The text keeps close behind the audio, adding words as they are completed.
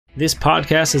This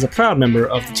podcast is a proud member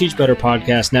of the Teach Better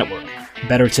Podcast Network.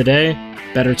 Better today,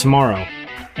 better tomorrow,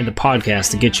 and the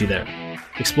podcast to get you there.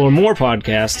 Explore more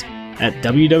podcasts at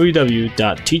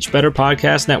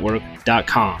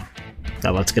www.teachbetterpodcastnetwork.com.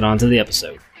 Now let's get on to the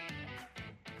episode.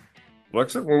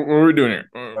 Alexa, what are we doing here?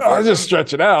 I just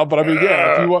stretch it out, but I mean,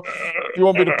 yeah, if you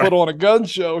want me to put on a gun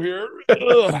show here.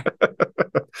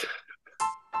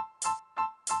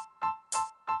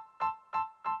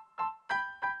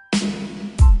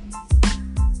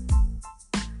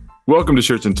 Welcome to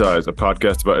Shirts and Ties, a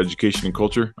podcast about education and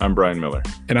culture. I'm Brian Miller.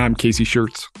 And I'm Casey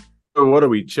Shirts. So what are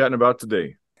we chatting about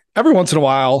today? Every once in a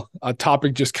while, a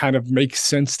topic just kind of makes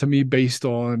sense to me based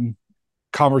on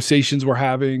conversations we're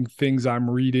having, things I'm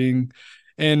reading.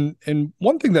 And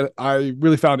one thing that I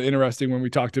really found interesting when we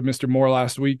talked to Mr. Moore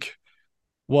last week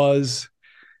was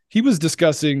he was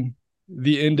discussing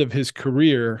the end of his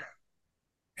career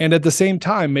and at the same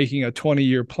time making a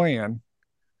 20-year plan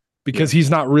because he's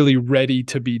not really ready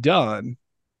to be done.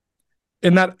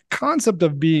 And that concept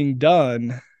of being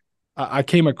done, I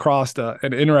came across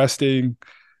an interesting,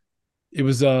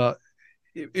 I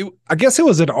guess it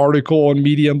was an article on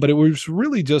Medium, but it was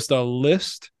really just a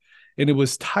list, and it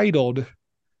was titled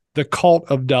The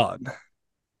Cult of Done.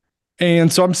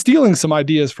 And so I'm stealing some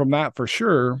ideas from that for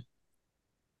sure.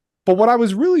 But what I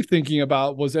was really thinking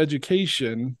about was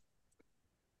education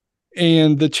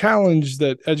and the challenge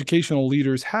that educational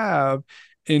leaders have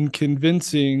in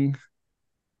convincing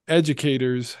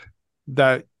educators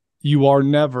that you are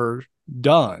never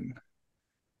done.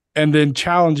 And then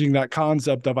challenging that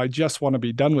concept of, I just want to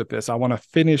be done with this. I want to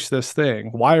finish this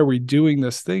thing. Why are we doing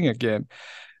this thing again?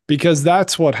 Because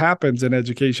that's what happens in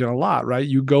education a lot, right?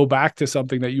 You go back to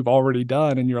something that you've already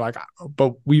done and you're like,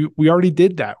 but we already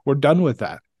did that. We're done with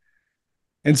that.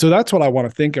 And so that's what I want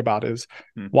to think about is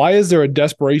why is there a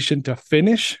desperation to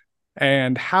finish?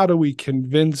 And how do we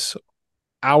convince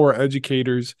our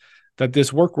educators that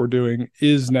this work we're doing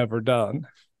is never done?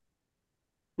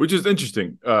 Which is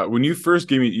interesting. When you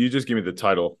first you just gave me the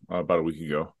title about a week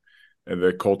ago, and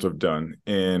The Cult of Done.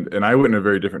 And I went in a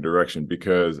very different direction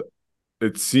because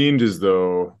it seemed as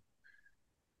though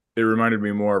it reminded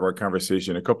me more of our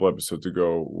conversation a couple episodes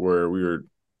ago where we were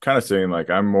kind of saying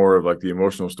like, I'm more of like the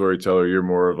emotional storyteller. You're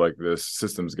more of like this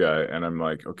systems guy. And I'm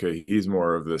like, okay, he's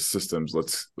more of the systems.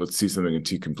 Let's see something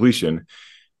into completion.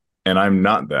 And I'm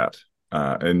not that.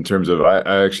 In terms of,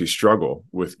 I actually struggle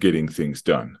with getting things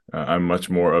done. I'm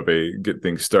much more of a get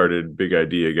things started, big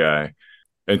idea guy.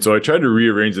 And so I tried to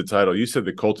rearrange the title. You said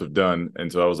The Cult of Done.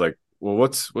 And so I was like, well,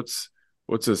 what's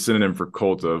a synonym for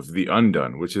cult of the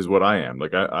undone, which is what I am.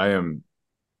 Like I am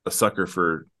a sucker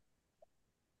for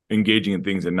engaging in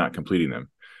things and not completing them.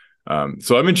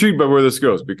 So I'm intrigued by where this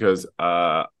goes because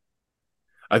I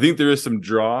think there is some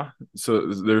draw. So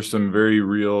there's some very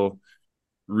real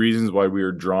reasons why we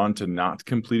are drawn to not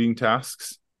completing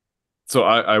tasks. So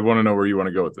I want to know where you want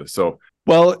to go with this. So,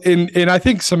 well, and I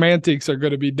think semantics are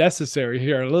going to be necessary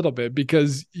here a little bit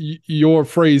because your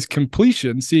phrase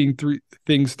completion, seeing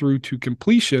things through to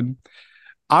completion,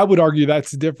 I would argue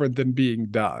that's different than being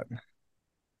done.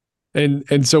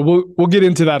 And so we'll get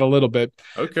into that a little bit.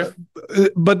 Okay.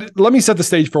 But let me set the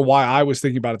stage for why I was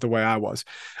thinking about it the way I was.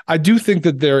 I do think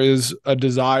that there is a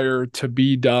desire to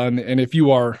be done. And if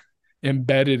you are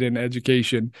embedded in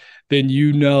education, then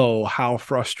you know how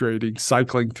frustrating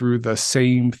cycling through the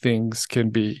same things can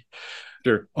be.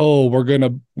 Sure. Oh, we're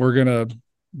gonna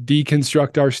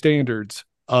deconstruct our standards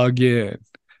again.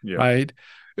 Yeah. Right.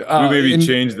 We maybe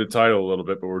change the title a little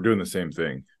bit, but we're doing the same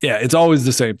thing. Yeah, it's always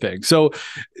the same thing. So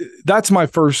that's my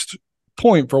first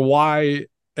point for why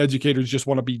educators just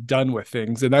want to be done with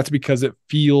things. And that's because it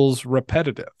feels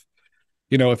repetitive.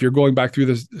 You know, if you're going back through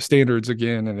the standards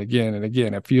again and again and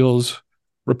again, it feels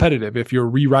repetitive. If you're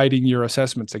rewriting your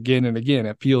assessments again and again,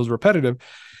 it feels repetitive.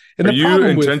 And are you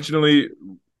intentionally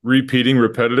repeating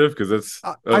repetitive? Because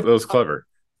that was clever.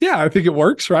 Yeah, I think it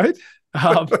works, right?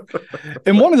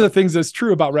 And one of the things that's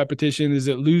true about repetition is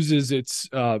it loses its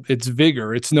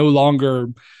vigor. It's no longer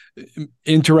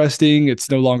interesting. It's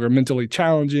no longer mentally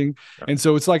challenging. Yeah. And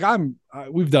so it's like,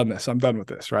 we've done this. I'm done with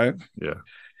this. Right. Yeah.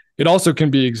 It also can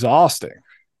be exhausting.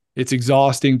 It's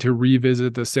exhausting to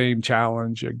revisit the same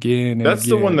challenge again and That's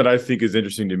again. The one that I think is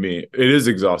interesting to me. It is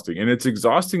exhausting. And it's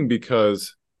exhausting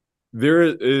because there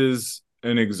is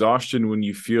an exhaustion when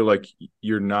you feel like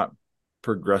you're not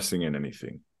progressing in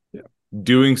anything.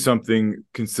 Doing something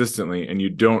consistently and you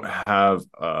don't have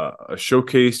a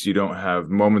showcase, you don't have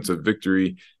moments of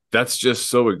victory, that's just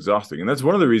so exhausting. And that's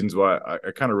one of the reasons why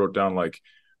I kind of wrote down like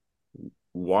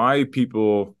why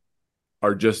people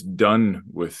are just done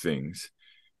with things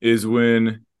is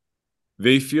when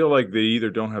they feel like they either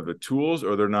don't have the tools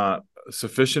or they're not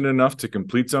sufficient enough to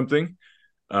complete something.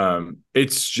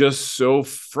 It's just so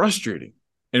frustrating,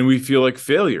 and we feel like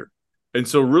failure. And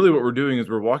so really what we're doing is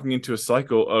we're walking into a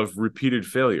cycle of repeated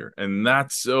failure, and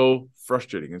that's so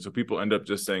frustrating. And so people end up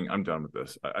just saying, I'm done with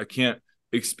this. I can't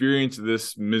experience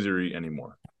this misery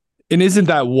anymore. And isn't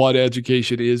that what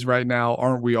education is right now?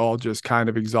 Aren't we all just kind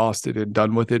of exhausted and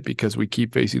done with it because we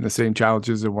keep facing the same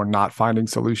challenges and we're not finding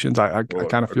solutions? I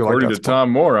kind of feel like according to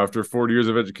Tom Moore, after 40 years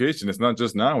of education, it's not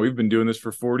just now. We've been doing this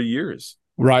for 40 years.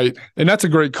 Right. And that's a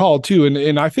great call too.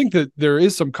 And I think that there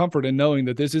is some comfort in knowing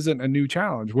that this isn't a new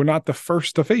challenge. We're not the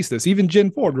first to face this. Even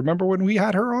Jen Ford, remember when we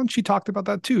had her on, she talked about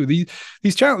that too.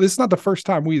 These challenges, it's not the first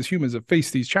time we as humans have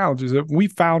faced these challenges. We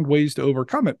found ways to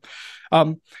overcome it.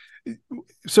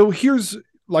 So here's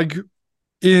like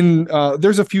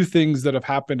there's a few things that have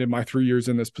happened in my 3 years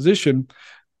in this position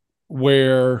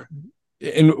where,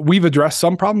 and we've addressed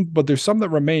some problems, but there's some that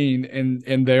remain,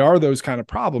 and they are those kind of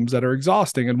problems that are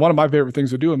exhausting. And one of my favorite things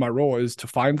to do in my role is to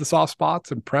find the soft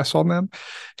spots and press on them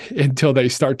until they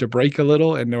start to break a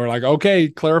little. And we're like, okay,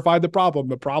 clarify the problem.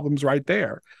 The problem's right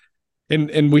there.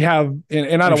 And we have,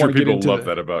 and I don't want to get into people love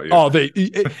that about you. Oh,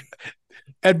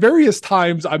 at various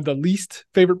times, I'm the least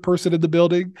favorite person in the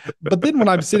building, but then when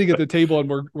I'm sitting at the table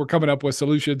and we're coming up with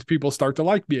solutions, people start to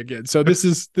like me again. So this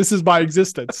is my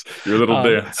existence. Your little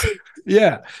dance.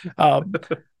 Yeah.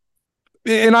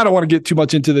 And I don't want to get too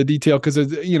much into the detail because,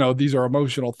 these are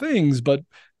emotional things, but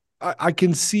I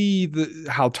can see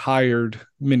how tired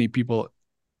many people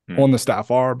on the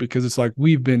staff are, because it's like,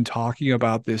 we've been talking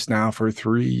about this now for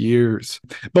 3 years.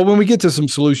 But when we get to some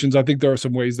solutions, I think there are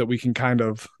some ways that we can kind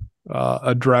of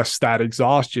address that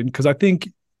exhaustion. Because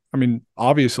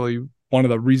obviously one of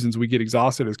the reasons we get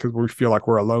exhausted is because we feel like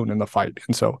we're alone in the fight.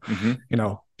 And so,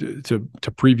 to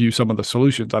preview some of the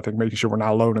solutions, I think making sure we're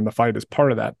not alone in the fight is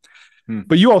part of that.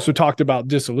 But you also talked about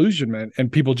disillusionment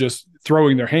and people just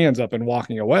throwing their hands up and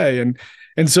walking away.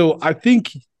 And so I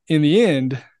think in the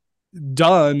end,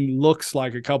 done looks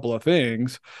like a couple of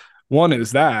things. One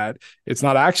is that it's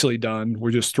not actually done.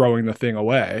 We're just throwing the thing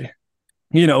away,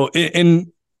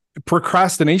 and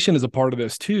procrastination is a part of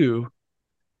this too.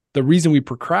 The reason we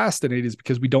procrastinate is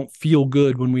because we don't feel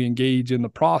good when we engage in the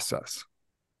process.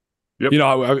 Yep.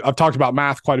 I've talked about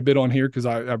math quite a bit on here because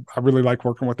I really like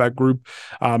working with that group.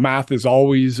 Math is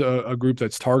always a group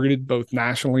that's targeted both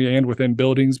nationally and within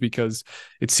buildings because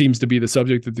it seems to be the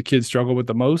subject that the kids struggle with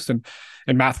the most. And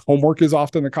math homework is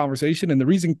often the conversation. And the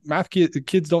reason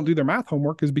kids don't do their math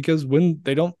homework is because when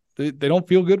they don't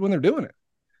feel good when they're doing it.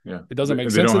 Yeah, it doesn't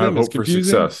make sense to them. It's confusing.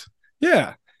 For success.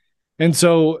 Yeah. And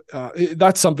so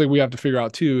that's something we have to figure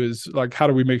out too, is like, how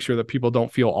do we make sure that people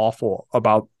don't feel awful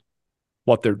about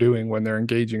what they're doing when they're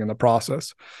engaging in the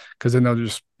process? Because then they'll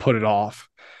just put it off.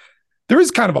 There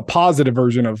is kind of a positive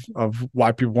version of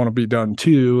why people want to be done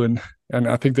too. And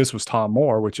I think this was Tom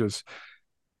Moore, which is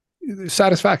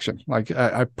satisfaction. Like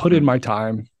I put in my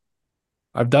time.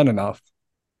 I've done enough.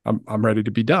 I'm ready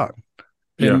to be done.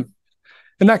 And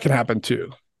that can happen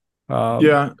too.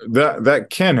 That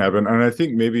can happen. And I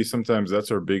think maybe sometimes that's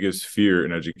our biggest fear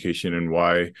in education, and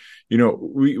why,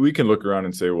 we can look around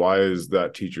and say, why is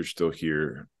that teacher still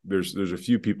here? There's a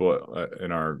few people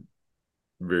in our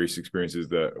various experiences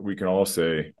that we can all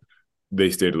say they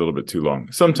stayed a little bit too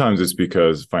long. Sometimes it's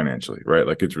because financially, right?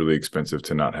 Like it's really expensive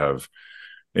to not have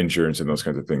insurance and those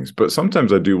kinds of things. But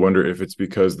sometimes I do wonder if it's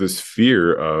because this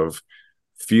fear of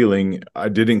feeling I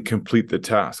didn't complete the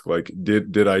task. Like,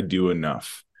 did I do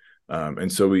enough?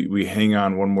 And so we hang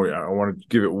on one more. I want to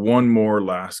give it one more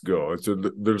last go. So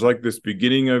there's like this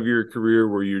beginning of your career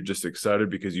where you're just excited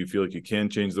because you feel like you can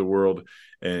change the world,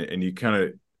 and you kind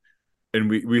of, and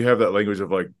we have that language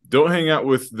of like, don't hang out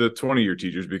with the 20-year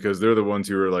teachers because they're the ones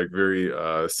who are like very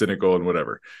cynical and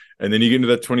whatever. And then you get into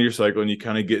that 20-year cycle and you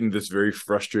kind of get into this very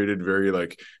frustrated, very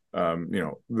like,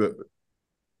 the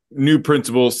new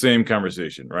principal, same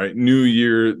conversation, right? New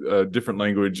year, different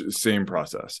language, same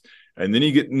process. And then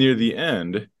you get near the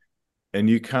end and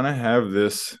you kind of have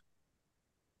this,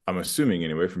 I'm assuming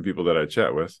anyway, from people that I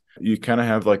chat with, you kind of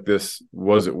have like this,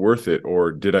 was it worth it?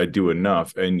 Or did I do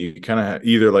enough? And you kind of have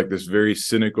either like this very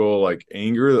cynical, like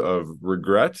anger of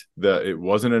regret that it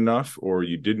wasn't enough, or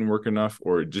you didn't work enough,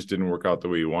 or it just didn't work out the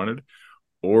way you wanted,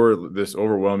 or this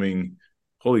overwhelming,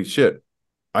 holy shit,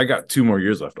 I got 2 more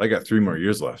years left. I got 3 more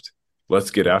years left.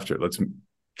 Let's get after it. Let's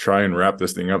try and wrap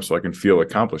this thing up so I can feel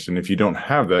accomplished. And if you don't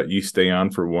have that, you stay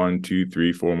on for 1, 2,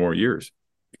 3, 4 more years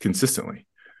consistently.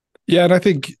 Yeah. And I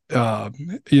think,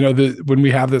 when we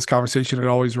have this conversation, it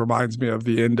always reminds me of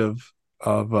the end of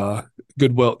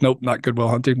Goodwill. Nope, not Goodwill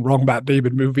Hunting. Wrong Matt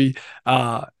Damon movie.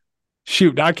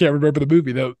 Shoot, I can't remember the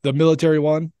movie. The military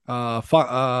one.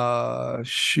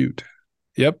 Shoot.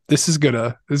 Yep, this is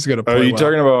gonna Are play you well.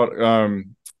 talking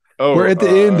about Where at the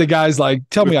end the guy's like,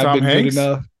 "Tell me with I've Tom been Hanks?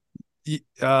 good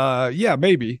enough." Yeah,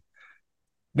 maybe.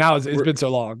 Now it's been so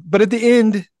long, but at the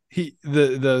end,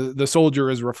 the soldier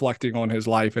is reflecting on his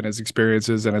life and his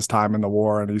experiences and his time in the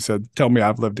war, and he said, "Tell me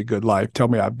I've lived a good life. Tell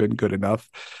me I've been good enough."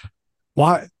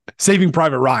 Why? Saving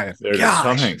Private Ryan. There it is. Gosh.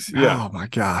 Tom Hanks. Yeah. Oh my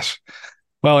gosh.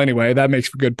 Well, anyway, that makes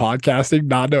for good podcasting,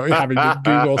 not knowing, having to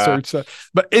Google search.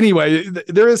 But anyway,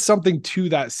 there is something to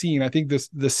that scene. I think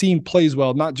the scene plays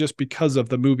well, not just because of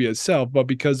the movie itself, but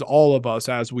because all of us,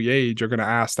 as we age, are going to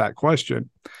ask that question.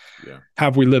 Yeah.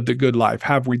 Have we lived a good life?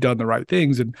 Have we done the right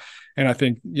things? And I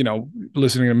think,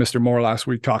 listening to Mr. Moore last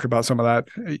week talk about some of that,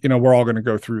 we're all going to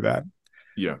go through that.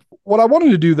 Yeah. What I wanted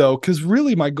to do, though, because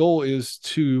really my goal is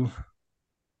to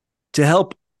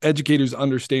help educators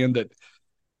understand that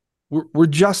we're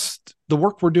just, the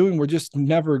work we're doing, we're just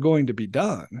never going to be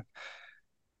done.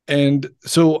 And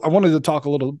so I wanted to talk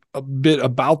a bit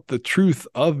about the truth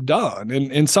of done.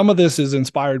 And some of this is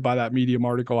inspired by that Medium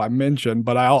article I mentioned,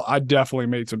 but I definitely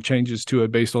made some changes to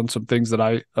it based on some things that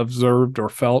I observed or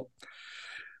felt.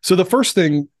 So the first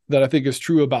thing that I think is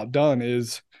true about done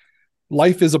is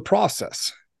life is a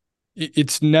process.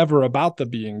 It's never about the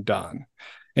being done.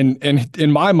 And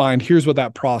in my mind, here's what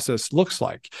that process looks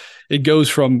like. It goes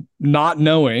from not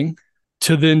knowing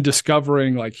to then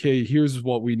discovering, like, hey, here's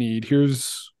what we need.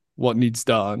 Here's what needs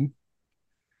done.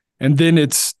 And then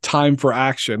it's time for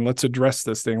action. Let's address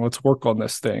this thing. Let's work on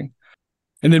this thing.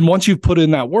 And then once you've put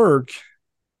in that work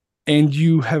and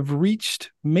you have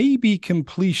reached maybe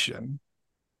completion,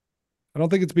 I don't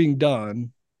think it's being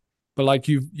done, but like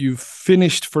you've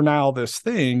finished for now this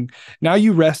thing, now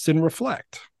you rest and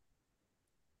reflect.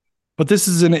 But this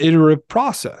is an iterative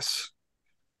process.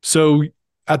 So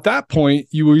at that point,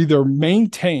 you will either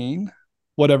maintain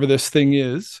whatever this thing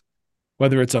is,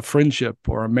 whether it's a friendship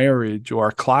or a marriage or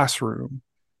a classroom,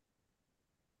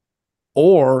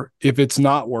 or if it's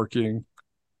not working,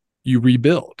 you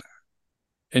rebuild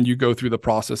and you go through the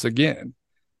process again.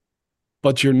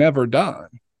 But you're never done.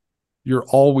 You're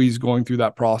always going through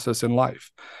that process in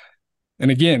life. And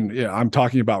again, I'm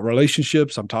talking about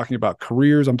relationships. I'm talking about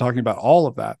careers. I'm talking about all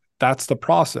of that. That's the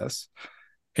process.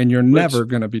 And you're never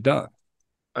going to be done.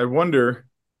 I wonder,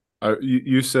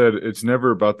 you said it's never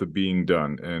about the being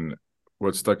done. And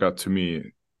what stuck out to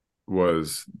me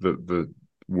was the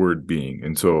word being.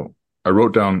 And so I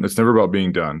wrote down, it's never about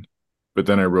being done, but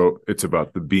then I wrote, it's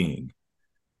about the being,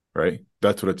 right?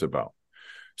 That's what it's about.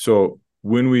 So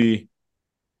when we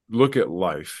look at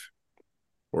life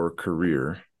or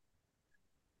career,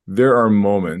 there are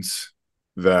moments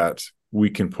that we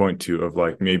can point to of,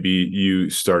 like, maybe you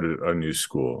started a new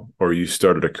school or you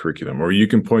started a curriculum, or you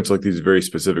can point to like these very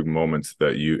specific moments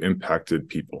that you impacted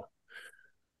people.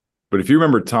 But if you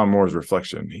remember Tom Moore's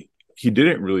reflection, he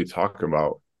didn't really talk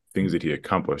about things that he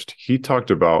accomplished. He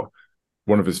talked about,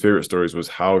 one of his favorite stories was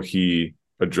how he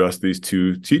addressed these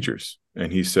two teachers.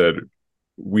 And he said,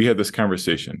 we had this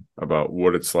conversation about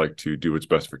what it's like to do what's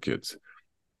best for kids.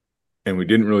 And we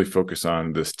didn't really focus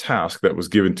on this task that was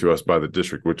given to us by the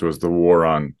district, which was the war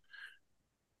on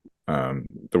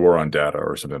data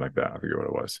or something like that. I forget what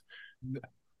it was.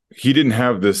 He didn't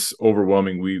have this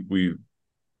overwhelming, we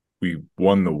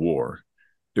won the war.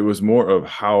 It was more of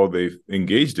how they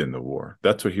engaged in the war.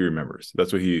 That's what he remembers.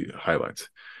 That's what he highlights.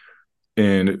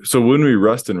 And so when we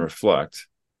rest and reflect,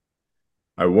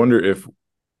 I wonder if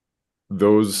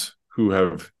those who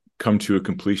have come to a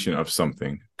completion of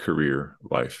something, career,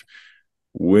 life,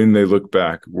 when they look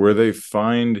back, where they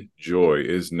find joy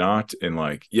is not in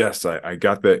like, yes, I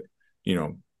got that,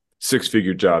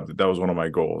 6-figure job. That was one of my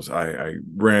goals. I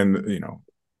ran,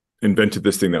 invented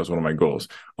this thing. That was one of my goals.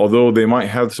 Although they might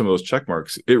have some of those check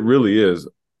marks, it really is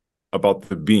about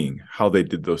the being, how they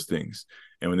did those things.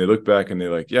 And when they look back and they're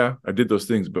like, yeah, I did those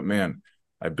things, but man,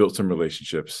 I built some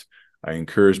relationships. I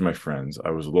encouraged my friends. I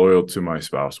was loyal to my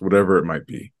spouse, whatever it might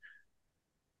be.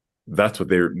 That's what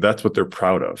they're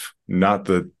proud of, not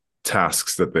the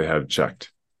tasks that they have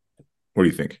checked. What do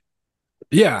you think?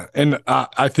 Yeah. And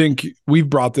I think we've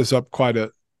brought this up quite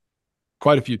a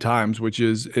few times, which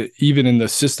is even in the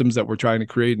systems that we're trying to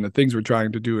create and the things we're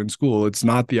trying to do in school, it's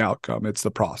not the outcome, it's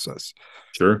the process.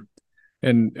 Sure.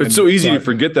 And it's so easy to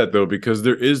forget that, though, because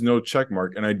there is no check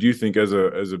mark. And I do think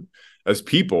as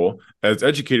people, as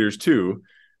educators too,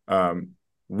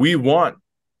 we want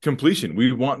completion.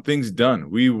 We want things done.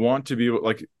 We want to be able,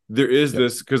 like, there is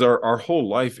this, because our whole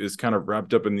life is kind of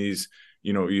wrapped up in these,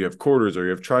 you have quarters or you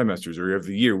have trimesters or you have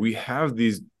the year. We have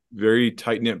these very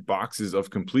tight-knit boxes of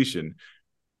completion.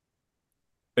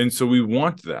 And so we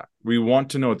want that. We want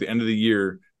to know at the end of the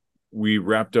year, we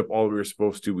wrapped up all we were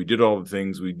supposed to. We did all the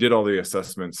things. We did all the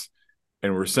assessments,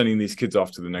 and we're sending these kids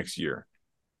off to the next year.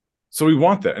 So we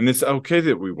want that. And it's okay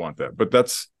that we want that. But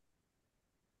that's,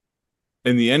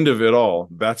 in the end of it all,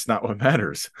 that's not what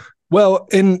matters. Well,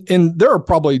 and there are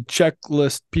probably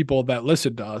checklist people that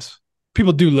listen to us.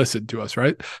 People do listen to us,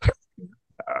 right?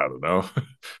 I don't know.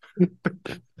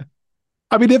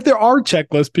 I mean, if there are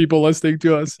checklist people listening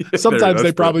to us, sometimes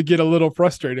they probably get a little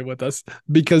frustrated with us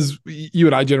because you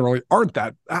and I generally aren't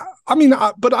that. I mean,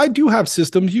 but I do have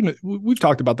systems. You know, we've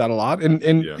talked about that a lot, and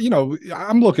Yeah. you know,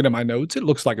 I'm looking at my notes. It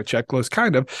looks like a checklist,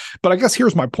 kind of. But I guess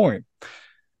here's my point: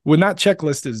 when that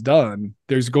checklist is done,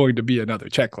 there's going to be another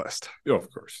checklist. Oh,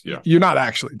 of course, yeah. You're not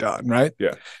actually done, right?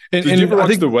 Yeah. And, Did you ever I watch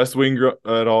think The West Wing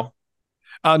at all?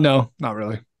 No, not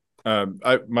really.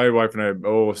 My wife and I,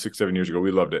 6-7 years ago, we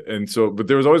loved it. And so, but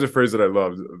there was always a phrase that I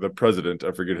loved. The president,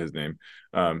 I forget his name.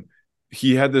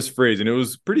 He had this phrase, and it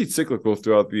was pretty cyclical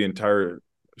throughout the entire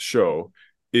show.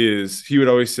 Is he would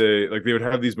always say, like, they would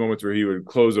have these moments where he would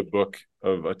close a book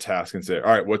of a task and say, "All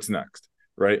right, what's next?"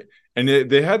 Right? And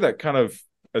they had that kind of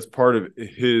as part of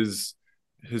his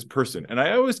person. And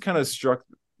I always kind of struck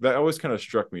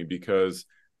me, because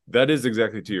that is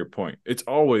exactly to your point. It's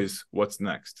always what's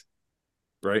next.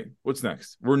 Right? What's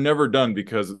next? We're never done,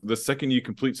 because the second you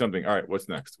complete something, all right, what's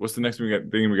next? What's the next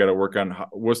thing we got to work on?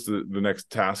 What's the next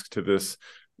task to this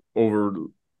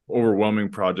overwhelming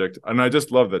project? And I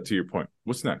just love that, to your point.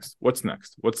 What's next? What's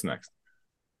next? What's next?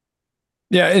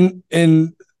 Yeah,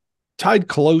 and tied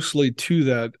closely to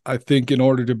that, I think in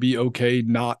order to be okay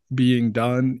not being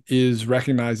done is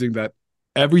recognizing that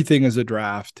everything is a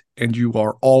draft and you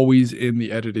are always in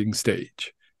the editing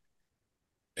stage.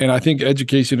 And I think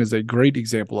education is a great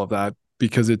example of that,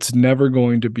 because it's never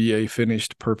going to be a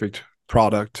finished, perfect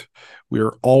product.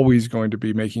 We're always going to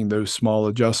be making those small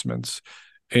adjustments.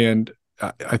 And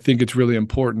I think it's really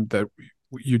important that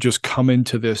you just come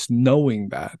into this knowing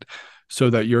that, so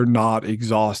that you're not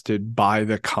exhausted by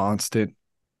the constant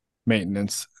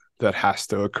maintenance that has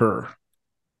to occur.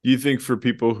 Do you think for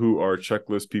people who are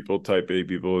checklist people, type A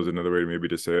people is another way maybe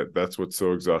to say it, that's what's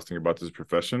so exhausting about this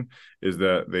profession, is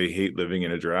that they hate living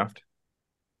in a draft?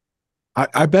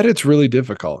 I bet it's really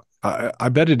difficult. I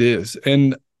bet it is.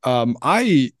 And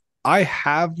I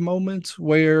have moments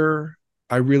where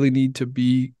I really need to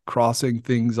be crossing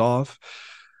things off.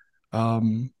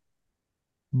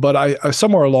 But I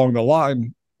somewhere along the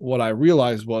line, what I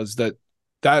realized was that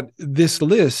this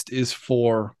list is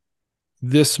for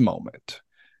this moment.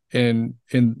 And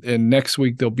next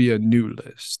week there'll be a new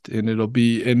list, and it'll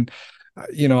be, and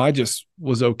you know, I just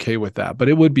was okay with that. But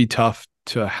it would be tough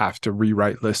to have to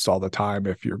rewrite lists all the time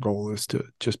if your goal is to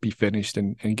just be finished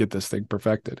and get this thing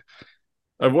perfected.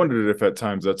 I've wondered if at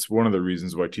times that's one of the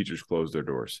reasons why teachers close their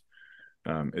doors,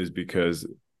 is because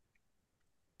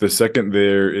the second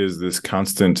there is this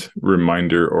constant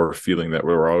reminder or feeling that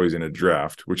we're always in a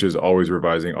draft, which is always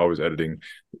revising, always editing,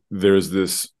 there's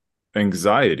this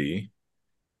anxiety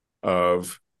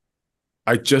of,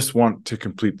 I just want to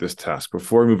complete this task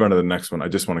before I move on to the next one. I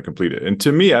just want to complete it. And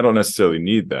to me, I don't necessarily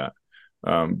need that.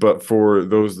 But for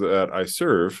those that I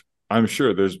serve, I'm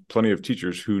sure there's plenty of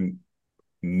teachers who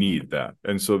need that.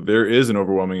 And so there is an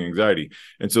overwhelming anxiety.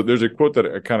 And so there's a quote that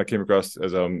I kind of came across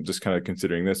as I'm just kind of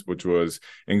considering this, which was,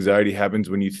 anxiety happens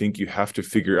when you think you have to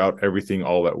figure out everything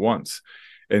all at once.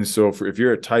 And so if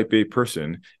you're a type A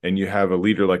person and you have a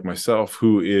leader like myself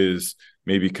who is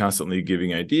maybe constantly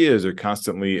giving ideas or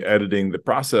constantly editing the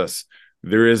process,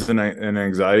 there is an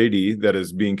anxiety that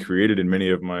is being created in many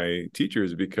of my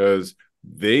teachers, because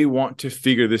they want to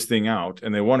figure this thing out,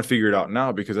 and they want to figure it out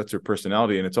now because that's their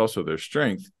personality, and it's also their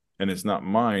strength, and it's not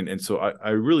mine. And so I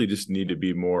really just need to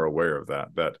be more aware of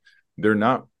that they're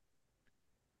not,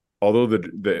 although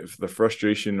the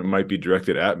frustration might be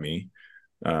directed at me,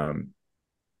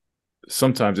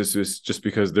 sometimes it's just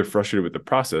because they're frustrated with the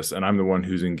process, and I'm the one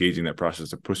who's engaging that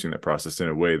process or pushing that process in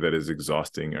a way that is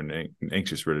exhausting and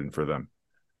anxious ridden for them.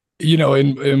 You know,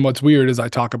 and what's weird is I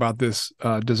talk about this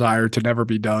desire to never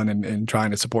be done, and trying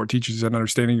to support teachers and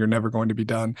understanding you're never going to be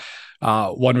done.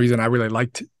 One reason I really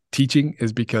liked teaching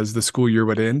is because the school year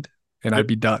would end and I'd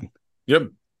be done. Yep.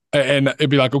 And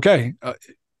it'd be like, okay,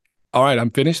 all right,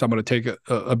 I'm finished. I'm going to take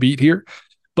a beat here.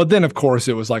 But then, of course,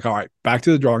 it was like, all right, back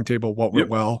to the drawing table. What went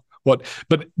well?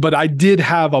 But I did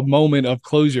have a moment of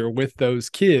closure with those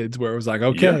kids where it was like,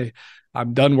 okay,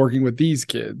 I'm done working with these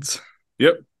kids.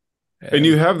 Yep. And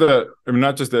you have that, I mean,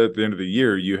 not just at the end of the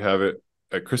year, you have it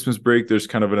at Christmas break. There's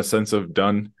kind of a sense of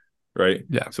done, right?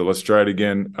 Yeah. So let's try it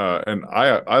again. And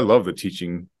I love the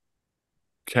teaching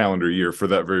calendar year for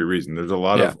that very reason. There's a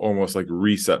lot of almost like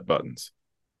reset buttons.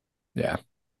 Yeah.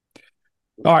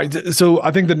 All right. So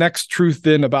I think the next truth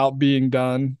then about being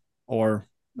done, or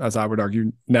as I would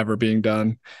argue, never being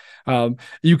done,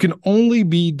 you can only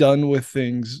be done with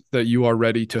things that you are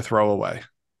ready to throw away.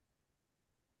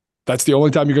 That's the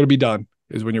only time you're going to be done,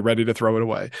 is when you're ready to throw it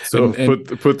away. So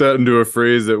put that into a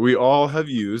phrase that we all have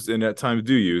used and at times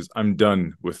do use. I'm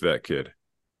done with that kid.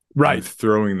 Right. I'm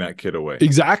throwing that kid away.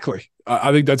 Exactly.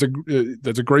 I think that's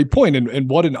a great point, and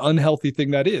what an unhealthy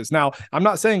thing that is. Now, I'm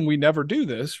not saying we never do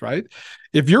this, right?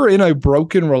 If you're in a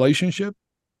broken relationship,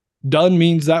 done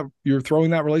means that you're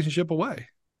throwing that relationship away,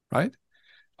 right?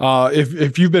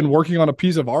 If you've been working on a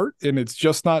piece of art and it's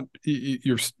just not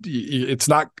it's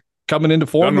not coming into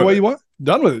form the way you want,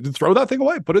 done with it. Throw that thing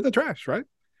away. Put it in the trash, right?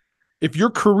 If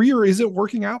your career isn't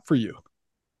working out for you,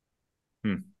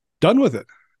 done with it.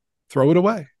 Throw it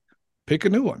away. Pick a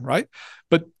new one, right?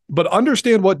 But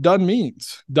understand what done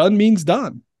means. Done means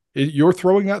done. You're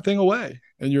throwing that thing away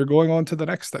and you're going on to the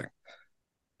next thing.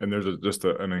 And there's just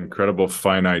an incredible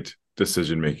finite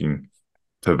decision making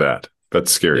to that.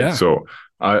 That's scary. Yeah. So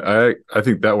I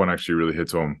think that one actually really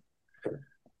hits home.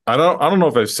 I don't know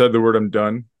if I've said the word I'm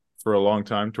done for a long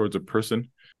time towards a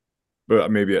person, but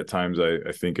maybe at times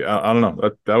I think I don't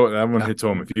know, that one hits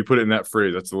home. If you put it in that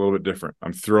phrase, that's a little bit different.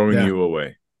 I'm throwing you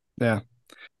away. Yeah.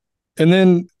 And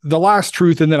then the last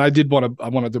truth, and then I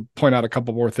wanted to point out a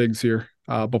couple more things here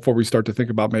before we start to think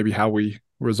about maybe how we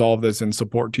resolve this and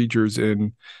support teachers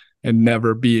in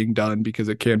never being done, because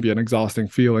it can be an exhausting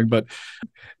feeling. But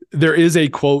there is a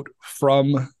quote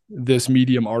from this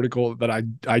Medium article that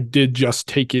I did just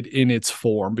take it in its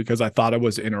form because I thought it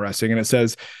was interesting. And it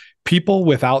says, "People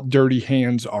without dirty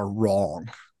hands are wrong.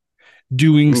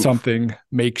 Doing something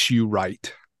makes you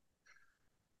right."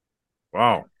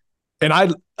 Wow. And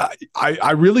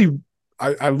I really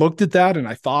looked at that and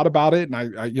I thought about it,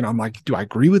 and I'm like, do I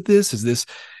agree with this? Is this?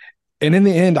 And in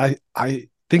the end, I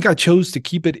think I chose to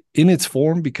keep it in its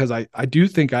form because I do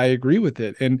think I agree with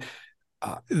it. And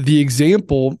the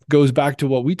example goes back to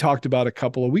what we talked about a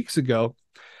couple of weeks ago,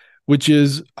 which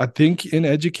is, I think in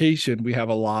education, we have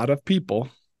a lot of people,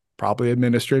 probably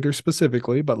administrators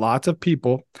specifically, but lots of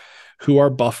people who are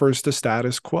buffers to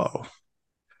status quo.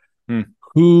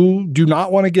 Who do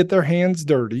not want to get their hands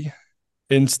dirty.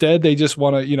 Instead, they just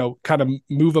want to, kind of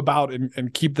move about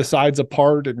and keep the sides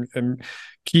apart and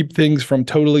keep things from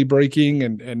totally breaking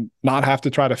and not have to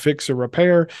try to fix or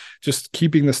repair, just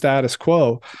keeping the status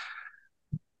quo.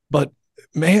 But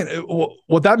man,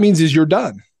 what that means is you're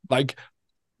done. Like,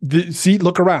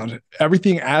 look around.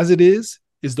 Everything as it is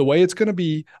the way it's going to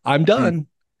be. I'm done.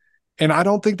 And I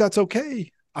don't think that's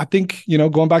okay. I think,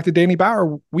 going back to Danny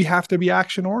Bauer, we have to be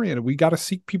action oriented. We got to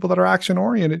seek people that are action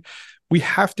oriented. We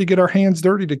have to get our hands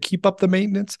dirty to keep up the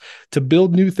maintenance, to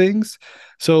build new things.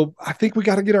 So I think we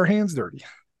got to get our hands dirty.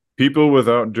 People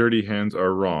without dirty hands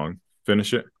are wrong.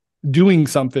 Finish it. Doing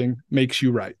something makes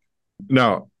you right.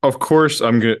 Now, of course,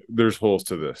 there's holes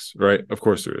to this, right? Of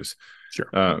course there is.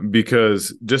 Sure.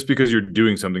 Because just because you're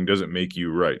doing something doesn't make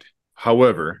you right.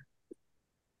 However,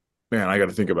 man, I got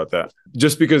to think about that.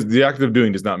 Just because the act of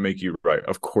doing does not make you right.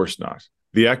 Of course not.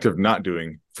 The act of not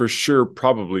doing for sure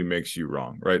probably makes you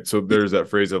wrong, right? So there's that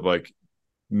phrase of like,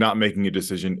 not making a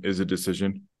decision is a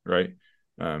decision, right?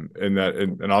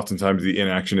 And oftentimes the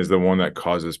inaction is the one that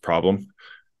causes problem.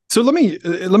 So let me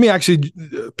actually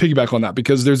piggyback on that,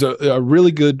 because there's a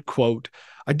really good quote.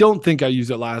 I don't think I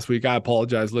used it last week. I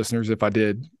apologize, listeners, if I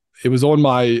did. It was on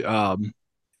my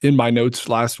in my notes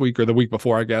last week or the week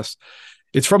before, I guess.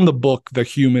 It's from the book The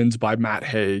Humans by Matt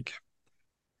Haig.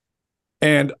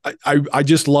 And I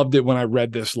just loved it when I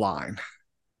read this line.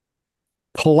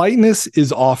 Politeness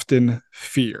is often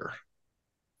fear.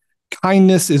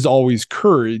 Kindness is always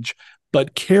courage,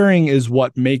 but caring is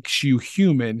what makes you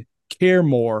human. Care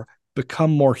more,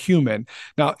 become more human.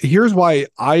 Now, here's why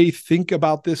I think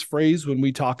about this phrase when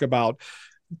we talk about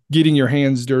getting your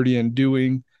hands dirty and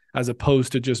doing, as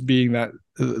opposed to just being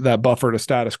that buffer to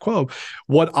status quo.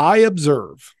 What I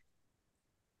observe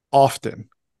often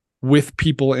with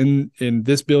people in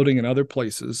this building and other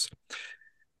places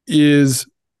is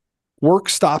work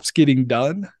stops getting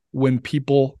done when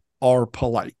people are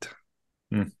polite.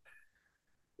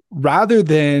 Rather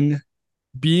than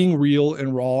being real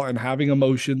and raw and having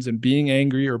emotions and being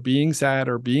angry or being sad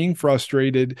or being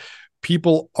frustrated,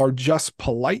 people are just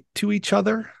polite to each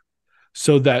other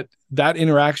so that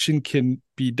interaction can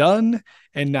be done.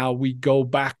 And now we go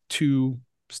back to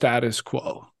status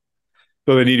quo.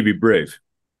 So they need to be brave.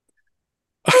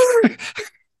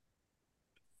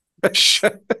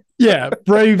 Yeah,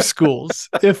 brave schools,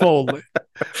 if only.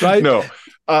 Right? No,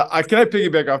 Can I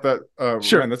piggyback off that?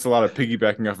 Sure. Man, that's a lot of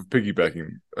piggybacking off of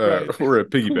piggybacking. Right. We're a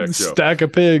piggyback show. Stack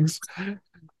of pigs.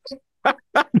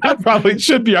 That probably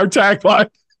should be our tagline.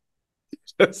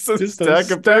 Just a Just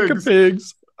stack a of stack pigs. of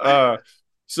pigs.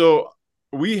 So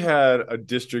we had a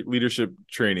district leadership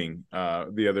training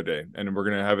the other day, and we're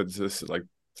gonna have it this like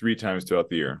 3 times throughout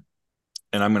the year.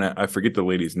 And I forget the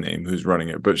lady's name who's running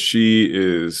it, but she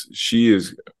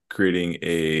is creating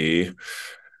a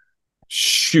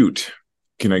shoot.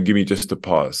 Can I give me just a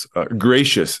pause?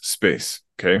 Gracious space.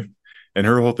 Okay. And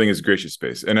her whole thing is gracious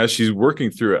space. And as she's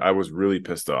working through it, I was really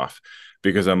pissed off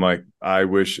because I'm like, I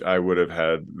wish I would have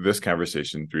had this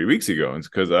conversation 3 weeks ago. And it's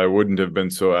because I wouldn't have been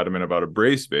so adamant about a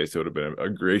brave space. It would have been a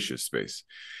gracious space.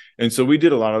 And so we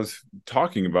did a lot of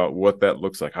talking about what that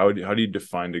looks like. How do you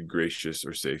define a gracious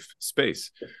or safe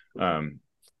space?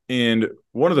 And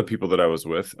one of the people that I was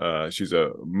with, she's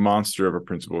a monster of a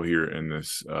principal here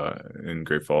in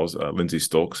Great Falls, Lindsay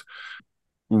Stokes.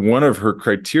 One of her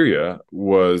criteria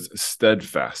was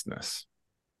steadfastness,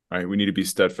 right? We need to be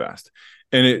steadfast.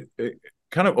 And it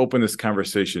kind of opened this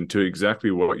conversation to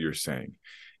exactly what you're saying.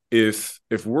 If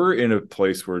we're in a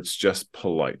place where it's just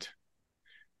polite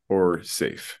or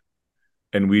safe,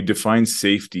 and we define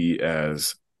safety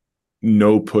as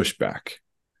no pushback,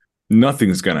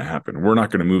 nothing's going to happen. We're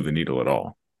not going to move the needle at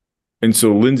all. And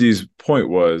so Lindsay's point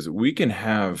was we can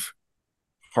have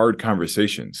hard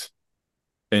conversations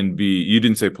and you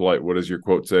didn't say polite. What does your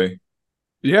quote say?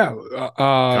 Yeah.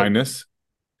 Kindness.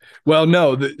 Well,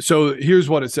 no. So here's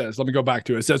what it says. Let me go back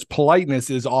to it. It says politeness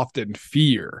is often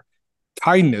fear.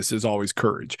 Kindness is always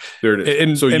courage. There it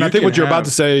is. And I think what you're about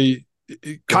to say,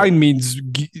 kind means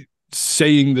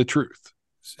saying the truth,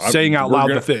 saying out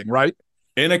loud the thing, right?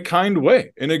 In a kind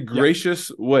way, in a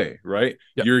gracious way, right?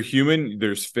 Yep. You're human.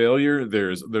 There's failure.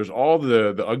 There's all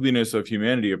the ugliness of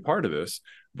humanity a part of this,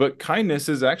 but kindness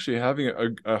is actually having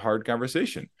a hard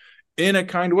conversation in a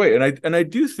kind way. And I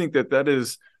do think that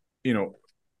is,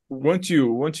 once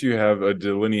you have a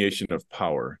delineation of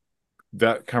power,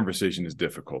 that conversation is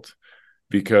difficult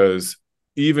because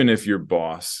even if your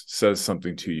boss says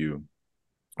something to you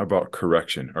about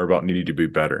correction or about needing to be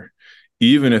better,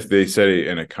 even if they say it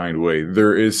in a kind way,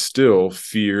 there is still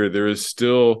fear, there is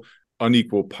still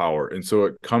unequal power. And so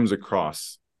it comes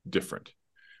across different.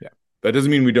 Yeah. That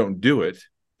doesn't mean we don't do it.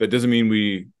 That doesn't mean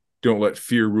we don't let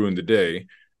fear ruin the day,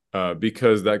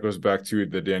 because that goes back to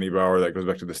the Danny Bauer, that goes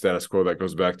back to the status quo, that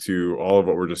goes back to all of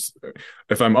what we're just,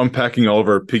 if I'm unpacking all of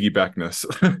our piggybackness,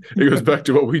 it goes back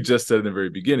to what we just said in the very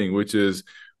beginning, which is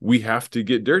we have to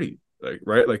get dirty,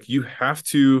 right? Like you have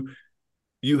to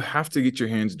get your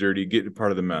hands dirty, get a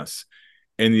part of the mess.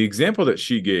 And the example that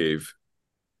she gave,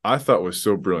 I thought was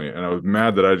so brilliant. And I was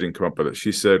mad that I didn't come up with it.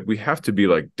 She said, we have to be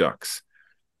like ducks,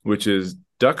 which is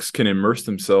ducks can immerse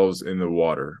themselves in the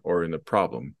water or in the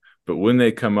problem. But when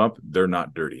they come up, they're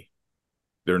not dirty.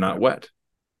 They're not wet,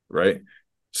 right?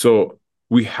 So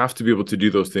we have to be able to do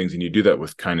those things. And you do that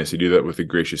with kindness. You do that with a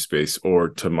gracious space, or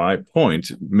to my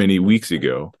point many weeks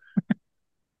ago,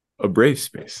 a brave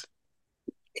space.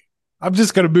 I'm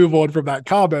just going to move on from that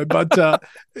comment. But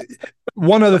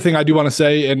one other thing I do want to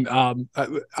say, and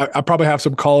I probably have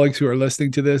some colleagues who are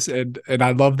listening to this, and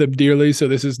I love them dearly. So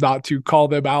this is not to call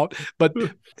them out, but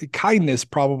kindness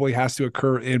probably has to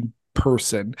occur in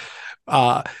person.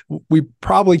 We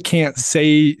probably can't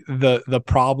say the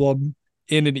problem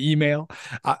in an email.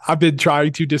 I've been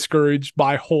trying to discourage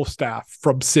my whole staff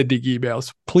from sending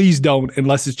emails. Please don't,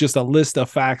 unless it's just a list of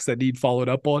facts that need followed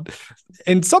up on.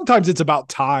 And sometimes it's about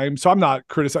time. So I'm not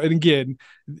criticizing. And again,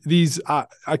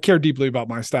 I care deeply about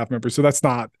my staff members. So that's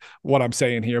not what I'm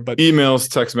saying here. But emails,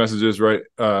 text messages, right?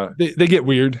 They get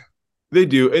weird. They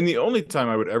do. And the only time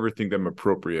I would ever think them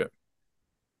appropriate,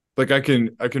 like I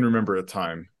can remember a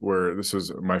time where this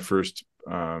was my first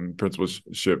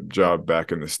principalship job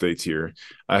back in the States here.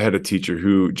 I had a teacher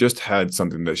who just had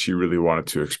something that she really wanted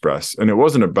to express. And it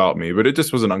wasn't about me, but it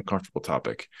just was an uncomfortable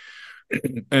topic.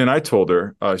 And I told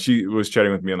her, she was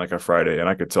chatting with me on like a Friday, and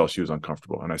I could tell she was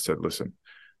uncomfortable. And I said, listen,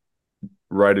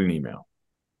 write an email.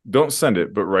 Don't send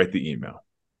it, but write the email,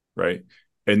 right?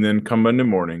 And then come Monday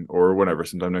morning or whenever,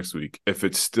 sometime next week, if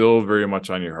it's still very much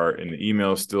on your heart and the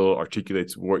email still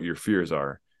articulates what your fears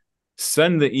are,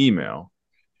 send the email.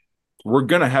 We're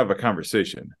going to have a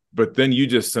conversation, but then you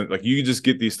just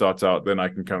get these thoughts out, then I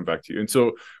can come back to you. And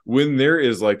so when there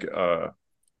is like a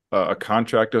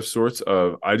contract of sorts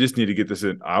of, I just need to get this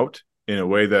out in a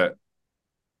way that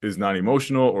is not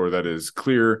emotional or that is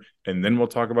clear, and then we'll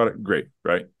talk about it. Great.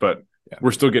 Right. But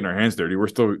we're still getting our hands dirty. We're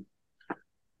still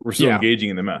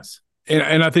engaging in the mess.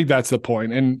 And I think that's the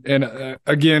point. And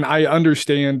again, I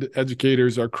understand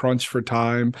educators are crunched for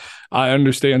time. I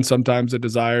understand sometimes a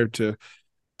desire to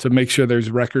make sure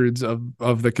there's records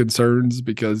of the concerns,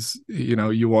 because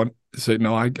you want to say,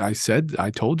 no, I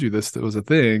told you this was a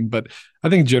thing. But I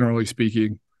think generally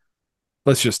speaking,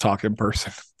 let's just talk in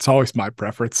person. It's always my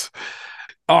preference.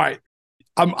 All right.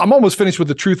 I'm almost finished with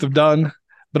the truth of done,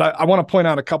 but I want to point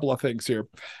out a couple of things here.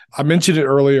 I mentioned it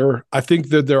earlier. I think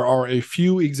that there are a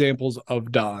few examples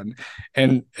of done,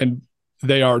 and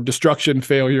they are destruction,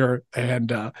 failure, and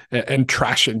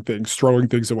trashing things, throwing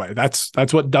things away. That's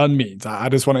what done means. I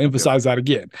just want to emphasize that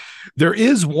again. There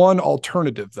is one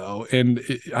alternative, though, and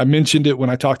I mentioned it when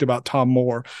I talked about Tom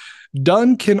Moore.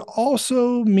 Done can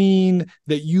also mean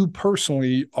that you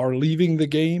personally are leaving the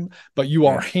game, but you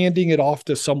are handing it off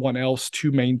to someone else to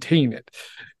maintain it.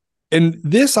 And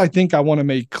this, I think I want to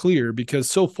make clear, because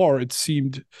so far it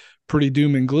seemed pretty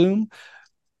doom and gloom,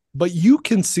 but you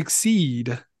can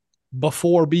succeed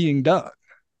before being done.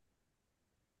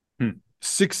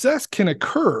 Success can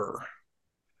occur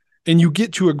and you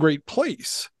get to a great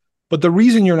place, but the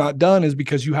reason you're not done is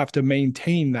because you have to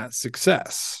maintain that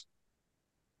success.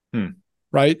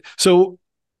 Right? So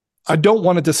I don't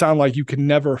want it to sound like you can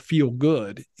never feel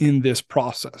good in this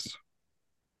process.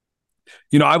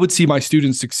 I would see my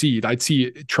students succeed. I'd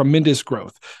see tremendous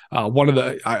growth.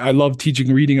 I love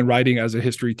teaching reading and writing as a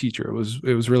history teacher. It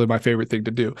was really my favorite thing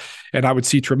to do. And I would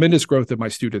see tremendous growth in my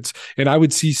students. And I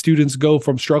would see students go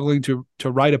from struggling to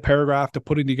write a paragraph to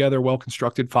putting together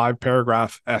well-constructed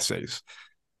 5-paragraph essays.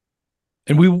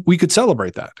 And we could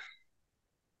celebrate that.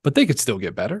 But they could still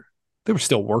get better. There was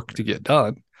still work to get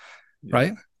done. Yeah.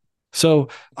 Right? So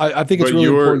I think it's really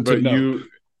important to know.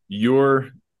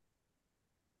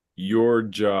 Your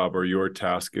job or your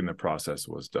task in the process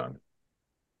was done,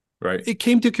 right? It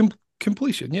came to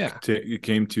completion. Yeah. It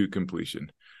came to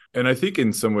completion. And I think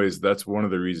in some ways that's one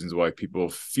of the reasons why people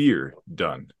fear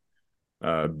done,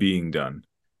 being done,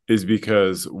 is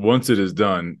because once it is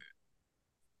done,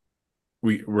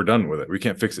 we're done with it. We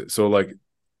can't fix it. So like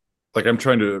I'm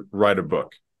trying to write a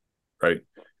book, right?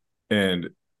 And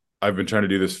I've been trying to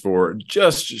do this for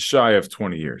just shy of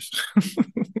 20 years.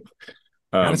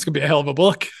 It's going to be a hell of a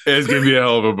book. It's going to be a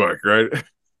hell of a book, right?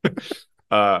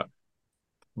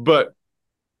 But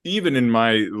even in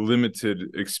my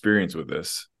limited experience with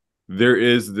this, there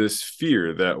is this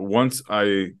fear that once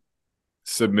I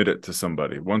submit it to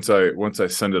somebody, once I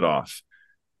send it off,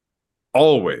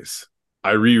 always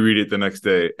I reread it the next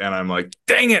day and I'm like,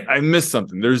 dang it, I missed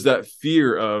something. There's that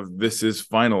fear of this is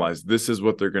finalized. This is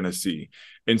what they're going to see.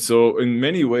 And so in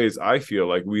many ways, I feel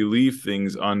like we leave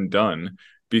things undone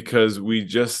because we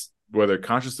just, whether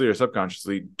consciously or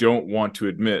subconsciously, don't want to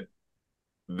admit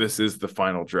this is the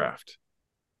final draft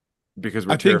because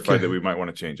we're terrified that we might want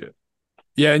to change it.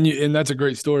 Yeah, and that's a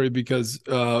great story because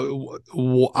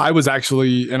I was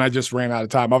actually, and I just ran out of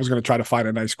time, I was going to try to find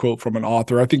a nice quote from an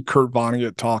author. I think Kurt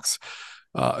Vonnegut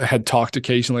had talked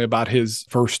occasionally about his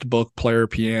first book, Player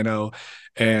Piano,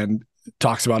 and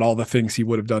talks about all the things he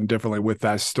would have done differently with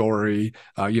that story,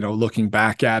 looking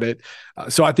back at it.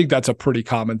 So I think that's a pretty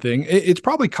common thing. It's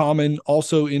probably common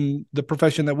also in the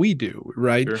profession that we do,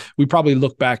 right? Sure. We probably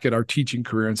look back at our teaching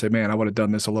career and say, man, I would have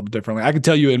done this a little differently. I can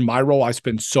tell you in my role, I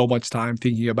spend so much time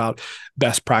thinking about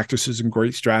best practices and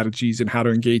great strategies and how to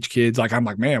engage kids. Like, I'm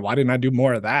like, man, why didn't I do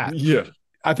more of that? Yeah.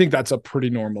 I think that's a pretty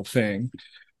normal thing.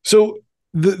 So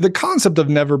the concept of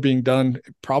never being done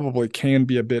probably can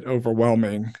be a bit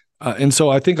overwhelming. And so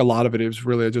I think a lot of it is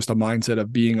really just a mindset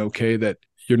of being okay that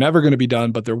you're never going to be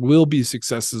done, but there will be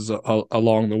successes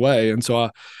along the way. And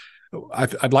so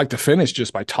I'd like to finish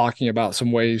just by talking about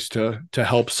some ways to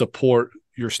help support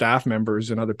your staff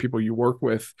members and other people you work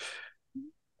with,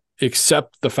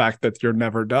 accept the fact that you're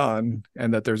never done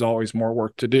and that there's always more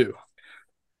work to do.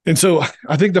 And so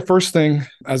I think the first thing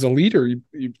as a leader,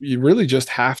 you really just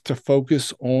have to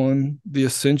focus on the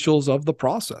essentials of the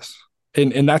process.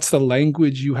 And that's the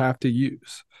language you have to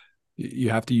use. You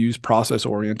have to use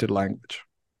process-oriented language.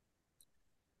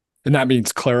 And that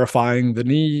means clarifying the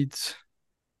needs.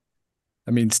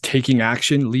 That means taking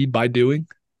action, lead by doing.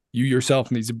 You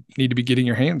yourself need to be getting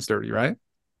your hands dirty, right?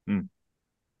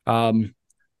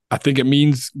 I think it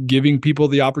means giving people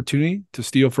the opportunity to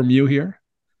steal from you here.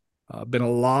 Been a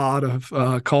lot of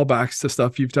callbacks to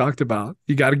stuff you've talked about.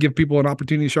 You got to give people an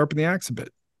opportunity to sharpen the axe a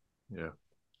bit. Yeah.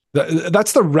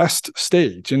 That's the rest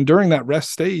stage. And during that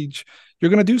rest stage, you're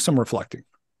going to do some reflecting.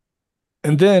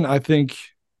 And then I think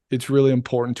it's really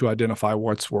important to identify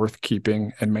what's worth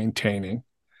keeping and maintaining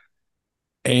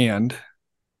and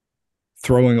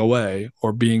throwing away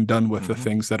or being done with the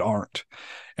things that aren't.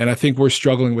 And I think we're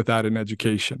struggling with that in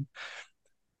education.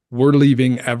 we're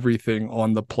leaving everything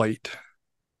on the plate.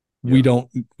 We don't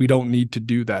need to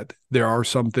do that. There are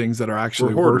some things that are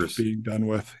actually worth being done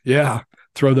with. Yeah.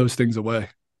 Throw those things away.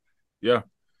 Yeah.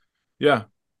 Yeah.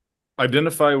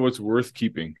 Identify what's worth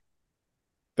keeping.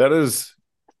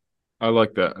 I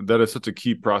like that. That is such a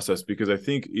key process, because I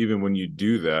think even when you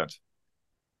do that,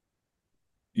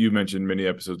 you mentioned many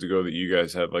episodes ago that you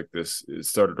guys had like this, it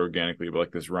started organically, but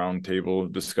like this round table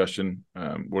discussion.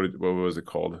 What was it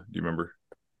called? Do you remember?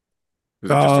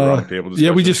 Was it just a round table discussion?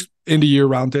 Yeah, we just end of year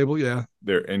round table. Yeah.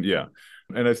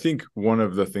 And I think one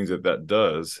of the things that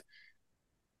does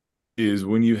is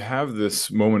when you have this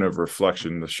moment of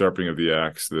reflection, the sharpening of the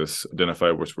axe, this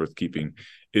identify what's worth keeping,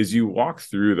 is you walk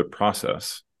through the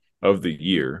process of the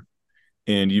year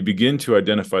and you begin to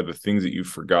identify the things that you've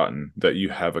forgotten that you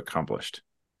have accomplished,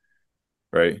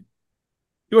 right?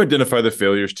 You identify the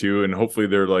failures too, and hopefully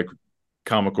they're like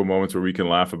comical moments where we can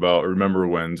laugh about, remember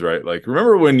wins, right? Like,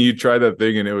 remember when you tried that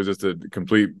thing and it was just a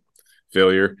complete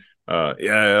failure? Yeah,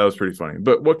 that was pretty funny.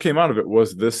 But what came out of it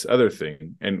was this other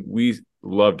thing, and we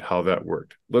loved how that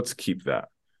worked. Let's keep that.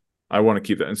 I want to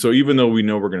keep that. And so even though we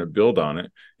know we're going to build on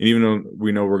it, and even though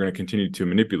we know we're going to continue to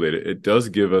manipulate it, it does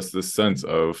give us this sense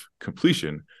of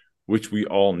completion, which we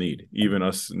all need, even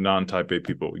us non-type A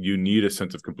people. You need a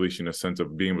sense of completion, a sense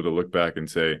of being able to look back and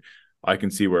say, I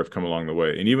can see where I've come along the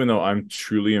way. And even though I'm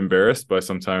truly embarrassed by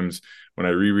sometimes when I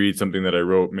reread something that I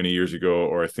wrote many years ago,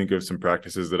 or I think of some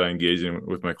practices that I engage in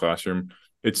with my classroom,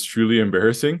 it's truly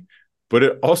embarrassing, but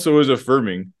it also is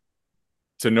affirming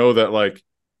to know that, like,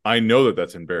 I know that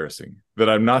that's embarrassing, that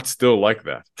I'm not still like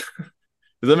that.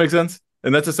 Does that make sense?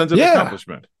 And that's a sense of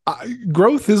accomplishment.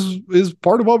 Growth is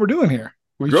part of what we're doing here.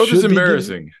 Growth is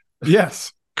embarrassing.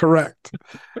 Yes, correct.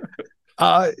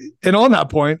 And on that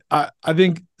point, I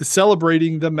think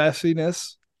celebrating the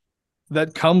messiness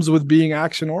that comes with being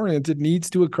action-oriented needs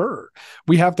to occur.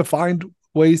 We have to find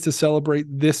ways to celebrate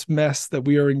this mess that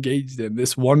we are engaged in,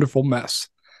 this wonderful mess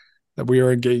that we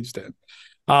are engaged in.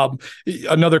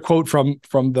 Another quote from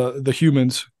the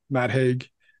Humans, Matt Haig: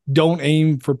 don't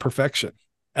aim for perfection.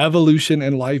 Evolution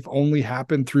and life only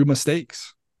happen through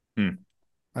mistakes.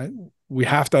 Right? We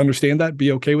have to understand that,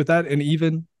 be okay with that, and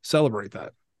even celebrate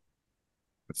that.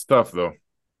 It's tough, though.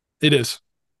 It is.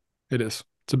 It's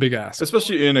a big ask.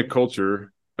 Especially in a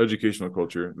culture, educational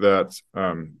culture, that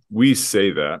we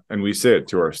say that, and we say it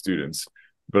to our students,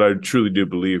 but I truly do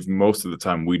believe most of the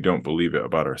time we don't believe it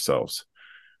about ourselves.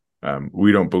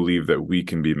 We don't believe that we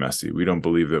can be messy. We don't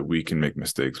believe that we can make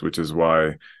mistakes, which is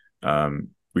why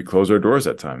we close our doors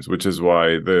at times, which is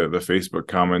why the Facebook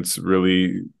comments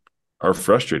really are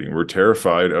frustrating. We're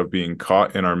terrified of being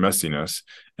caught in our messiness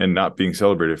and not being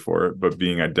celebrated for it, but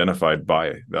being identified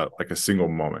by that, like a single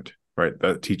moment, right?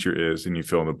 That teacher is, and you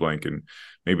fill in the blank, and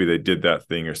maybe they did that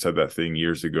thing or said that thing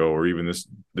years ago, or even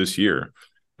this year.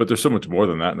 But there's so much more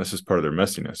than that, and this is part of their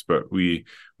messiness. But we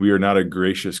are not a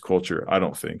gracious culture, I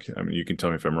don't think. I mean, you can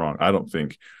tell me if I'm wrong. I don't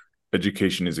think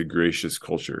education is a gracious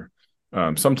culture.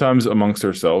 Sometimes amongst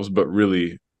ourselves, but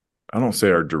really, I don't say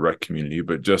our direct community,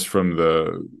 but just from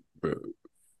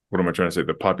what am I trying to say?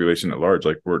 The population at large.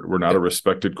 Like, we're not a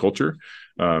respected culture,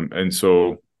 and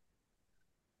so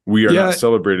we are not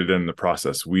celebrated in the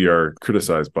process. We are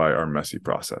criticized by our messy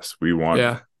process. We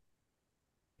want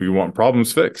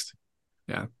problems fixed.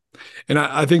 Yeah. And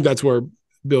I think that's where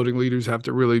building leaders have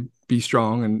to really be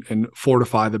strong and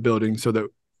fortify the building so that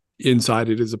inside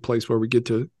it is a place where we get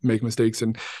to make mistakes.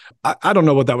 And I don't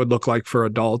know what that would look like for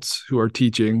adults who are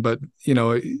teaching, but,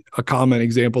 a common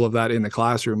example of that in the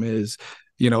classroom is,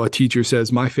 a teacher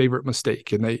says, my favorite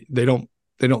mistake, and they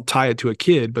don't tie it to a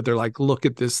kid, but they're like, look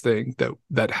at this thing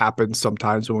that happens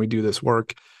sometimes when we do this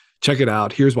work. Check it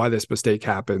out. Here's why this mistake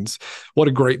happens. What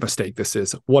a great mistake this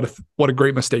is. What a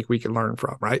great mistake we can learn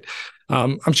from, right?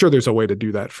 I'm sure there's a way to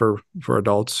do that for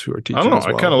adults who are teaching. I don't know. As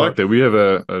well. I kind of like that. We have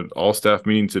an all staff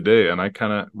meeting today, and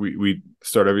we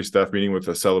start every staff meeting with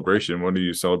a celebration. What are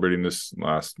you celebrating this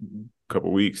last couple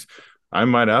of weeks? I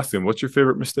might ask them, what's your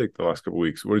favorite mistake the last couple of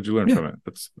weeks? What did you learn from it?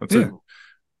 That's it.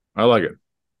 I like it.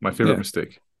 My favorite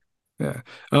mistake. Yeah.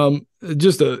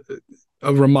 Just a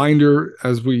reminder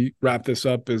as we wrap this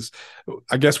up is,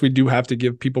 I guess we do have to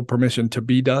give people permission to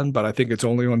be done, but I think it's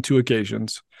only on two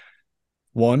occasions.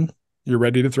 One, you're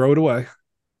ready to throw it away.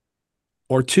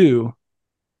 Or two,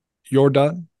 you're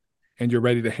done and you're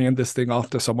ready to hand this thing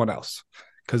off to someone else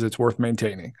because it's worth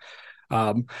maintaining.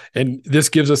 And this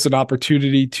gives us an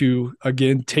opportunity to,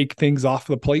 again, take things off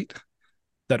the plate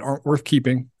that aren't worth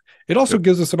keeping. It also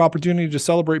gives us an opportunity to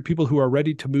celebrate people who are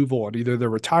ready to move on. Either they're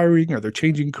retiring or they're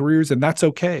changing careers, and that's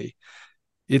okay.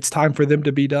 It's time for them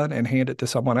to be done and hand it to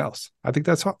someone else. I think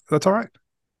that's all right.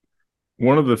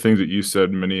 One of the things that you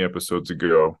said many episodes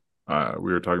ago,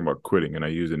 we were talking about quitting, and I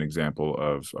used an example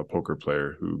of a poker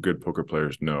player who good poker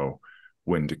players know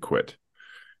when to quit,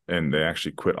 and they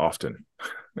actually quit often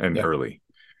and early.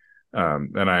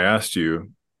 And I asked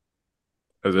you,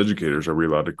 as educators, are we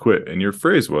allowed to quit? And your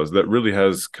phrase was, that really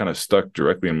has kind of stuck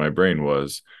directly in my brain,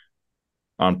 was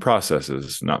on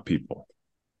processes, not people.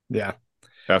 Yeah.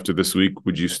 After this week,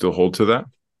 would you still hold to that?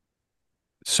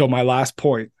 So my last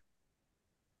point,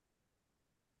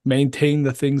 maintain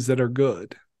the things that are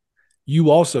good.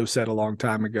 You also said a long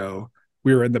time ago,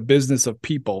 we are in the business of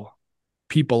people.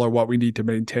 People are what we need to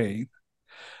maintain.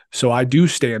 So I do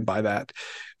stand by that.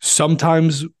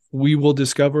 Sometimes we will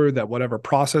discover that whatever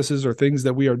processes or things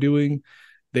that we are doing,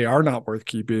 they are not worth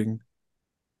keeping.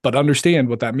 But understand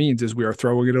what that means is we are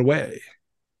throwing it away.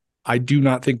 I do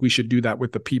not think we should do that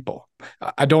with the people.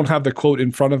 I don't have the quote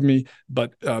in front of me,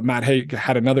 but Matt Haig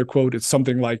had another quote. It's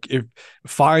something like, "If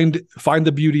find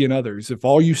the beauty in others. If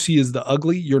all you see is the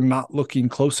ugly, you're not looking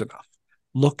close enough.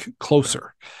 Look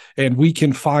closer." And we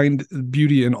can find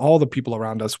beauty in all the people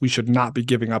around us. We should not be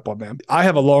giving up on them. I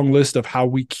have a long list of how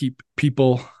we keep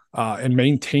people and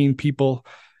maintain people.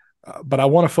 But I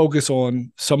want to focus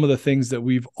on some of the things that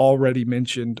we've already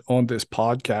mentioned on this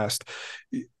podcast,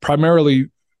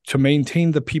 primarily to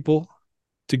maintain the people,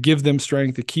 to give them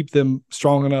strength, to keep them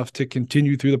strong enough to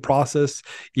continue through the process,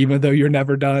 even though you're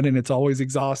never done and it's always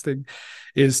exhausting,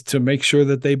 is to make sure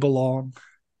that they belong,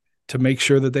 to make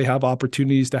sure that they have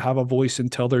opportunities to have a voice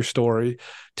and tell their story,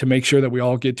 to make sure that we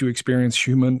all get to experience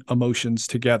human emotions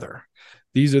together.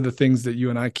 These are the things that you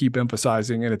and I keep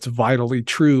emphasizing, and it's vitally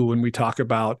true when we talk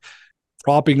about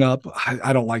propping up.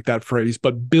 I don't like that phrase,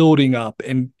 but building up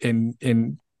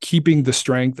and keeping the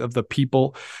strength of the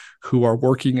people who are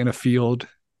working in a field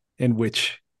in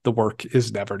which the work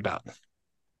is never done.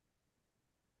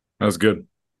 That was good.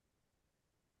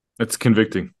 That's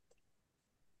convicting.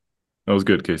 That was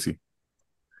good, Casey.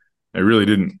 I really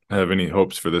didn't have any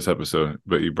hopes for this episode,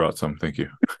 but you brought some. Thank you.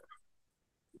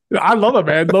 I love it,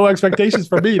 man. Low expectations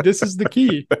for me. This is the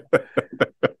key.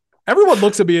 Everyone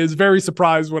looks at me as very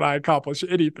surprised when I accomplish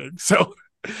anything. So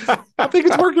I think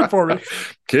it's working for me.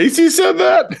 Casey said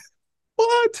that?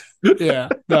 What? Yeah.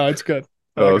 No, it's good.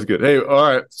 Oh, that was good. Hey,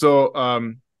 all right.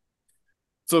 So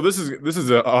this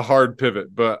is a hard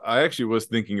pivot, but I actually was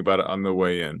thinking about it on the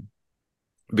way in,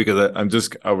 because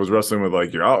I was wrestling with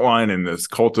like your outline and this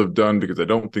cult of done, because I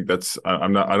don't think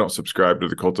I don't subscribe to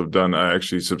the cult of done. I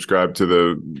actually subscribe to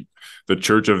the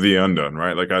church of the undone,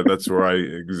 right? Like that's where I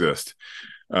exist.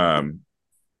 But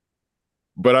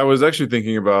I was actually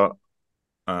thinking about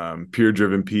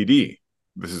peer-driven PD.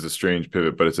 This is a strange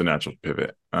pivot, but it's a natural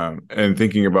pivot. And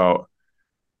thinking about,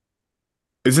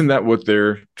 isn't that what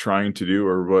they're trying to do,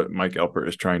 or what Mike Alpert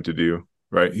is trying to do,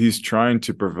 right? He's trying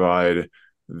to provide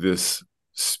this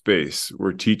space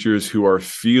where teachers who are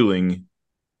feeling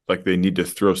like they need to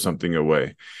throw something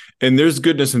away, and there's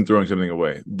goodness in throwing something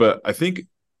away, but I think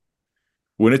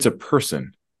when it's a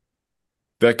person,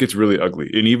 that gets really ugly.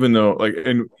 And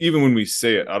even when we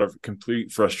say it out of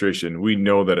complete frustration, we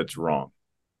know that it's wrong.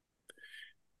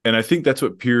 And I think that's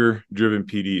what peer-driven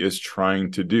PD is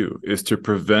trying to do, is to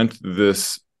prevent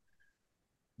this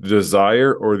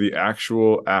desire or the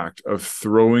actual act of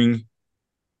throwing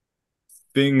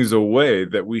things away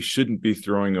that we shouldn't be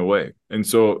throwing away. And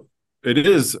so it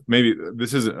is, maybe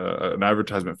this isn't an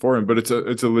advertisement for him, but it's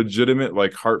a legitimate,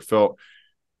 like, heartfelt,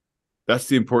 that's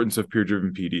the importance of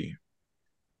peer-driven PD,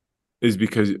 is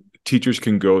because teachers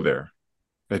can go there,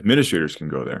 administrators can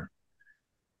go there.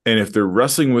 And if they're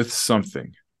wrestling with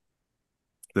something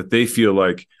that they feel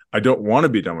like, I don't want to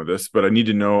be done with this, but I need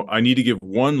to give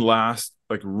one last,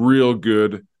 like, real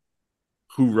good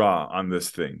hoorah on this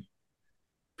thing.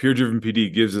 Peer-driven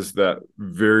PD gives us that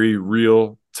very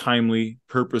real, timely,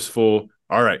 purposeful,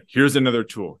 all right, here's another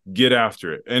tool, get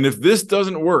after it. And if this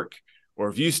doesn't work, or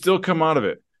if you still come out of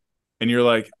it and you're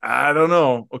like, I don't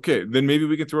know, okay, then maybe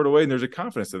we can throw it away, and there's a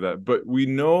confidence of that. But we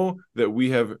know that we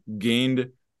have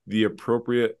gained the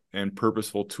appropriate and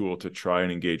purposeful tool to try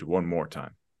and engage one more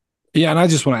time. Yeah, and I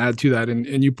just want to add to that,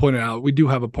 and you pointed out, we do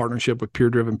have a partnership with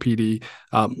Peer-Driven PD,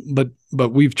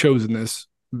 but we've chosen this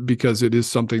because it is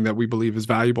something that we believe is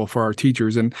valuable for our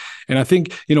teachers. And I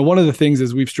think, one of the things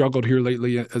as we've struggled here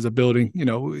lately as a building,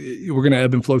 we're going to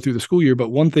ebb and flow through the school year, but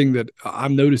one thing that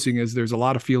I'm noticing is there's a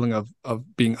lot of feeling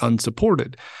of being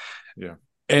unsupported. Yeah.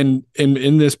 And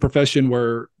in this profession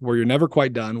where you're never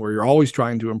quite done, where you're always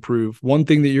trying to improve, one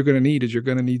thing that you're going to need is you're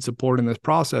going to need support in this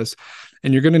process,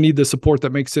 and you're going to need the support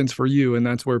that makes sense for you. And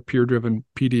that's where peer-driven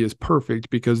PD is perfect,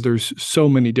 because there's so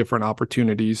many different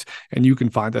opportunities and you can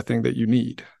find the thing that you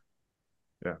need.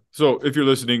 Yeah. So if you're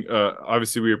listening,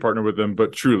 obviously we are partnered with them,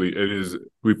 but truly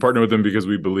we partner with them because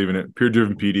we believe in it. Pure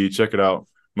Driven PD, check it out.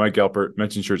 Mike Alpert,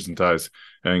 mention Shirts and Ties,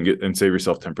 and save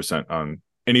yourself 10% on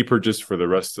any purchase for the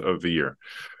rest of the year.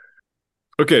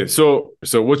 Okay, so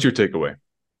what's your takeaway?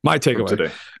 My takeaway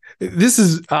today. This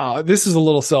is a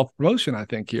little self-promotion, I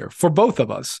think, here for both of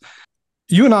us.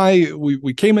 You and I,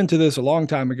 we came into this a long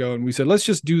time ago and we said, let's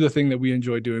just do the thing that we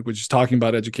enjoy doing, which is talking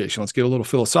about education. Let's get a little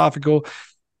philosophical.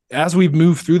 As we've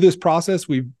moved through this process,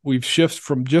 we've shifted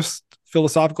from just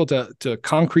philosophical to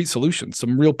concrete solutions,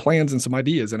 some real plans and some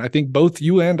ideas. And I think both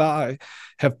you and I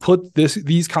have put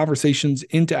these conversations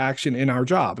into action in our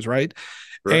jobs, right?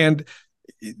 And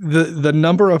the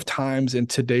number of times in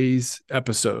today's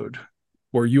episode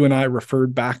where you and I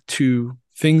referred back to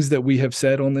things that we have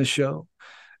said on this show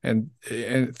and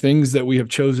things that we have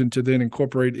chosen to then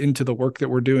incorporate into the work that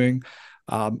we're doing.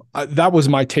 That was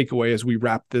my takeaway as we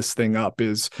wrap this thing up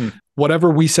is whatever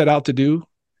we set out to do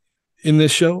in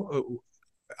this show,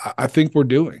 I think we're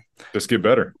doing. Just get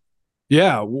better.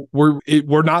 Yeah.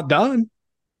 We're not done.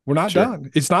 We're not done.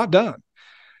 It's not done,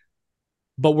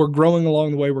 but we're growing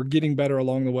along the way. We're getting better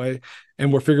along the way,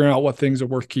 and we're figuring out what things are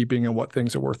worth keeping and what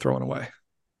things are worth throwing away.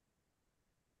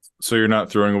 So you're not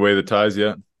throwing away the ties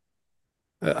yet?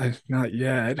 Not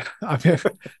yet. I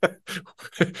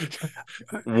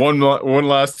one mean,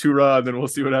 last hurrah, and then we'll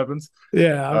see what happens.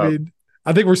 Yeah, I mean,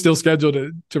 I think we're still scheduled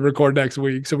to record next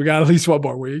week, so we got at least one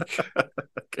more week.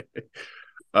 Okay.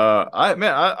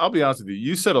 I'll be honest with you.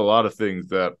 You said a lot of things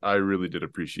that I really did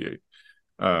appreciate,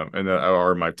 and that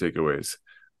are my takeaways.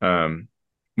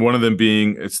 One of them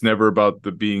being, it's never about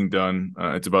the being done.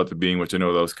 It's about the being, which I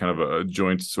know that was kind of a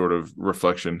joint sort of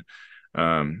reflection.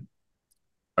 I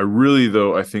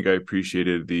think I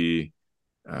appreciated the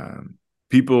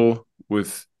people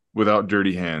without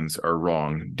dirty hands are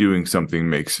wrong. Doing something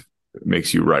makes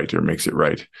you right or makes it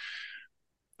right.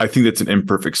 I think that's an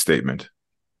imperfect statement,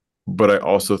 but I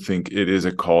also think it is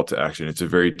a call to action. It's a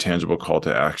very tangible call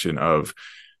to action of,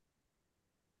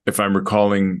 if I'm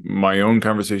recalling my own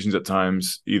conversations at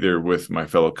times, either with my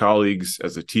fellow colleagues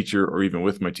as a teacher or even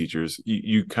with my teachers,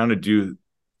 you kind of do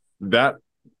that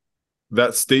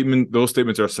statement. Those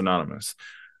statements are synonymous.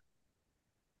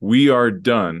 We are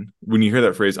done. When you hear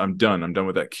that phrase, I'm done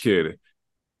with that kid,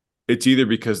 it's either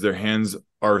because their hands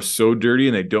are so dirty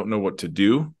and they don't know what to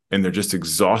do and they're just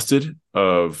exhausted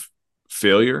of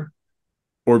failure,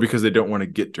 or because they don't want to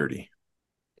get dirty.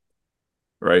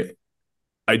 Right?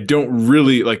 I don't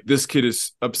really like, this kid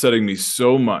is upsetting me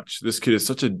so much. This kid is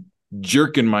such a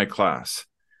jerk in my class.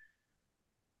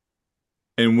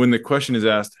 And when the question is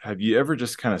asked, have you ever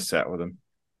just kind of sat with him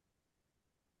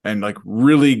and like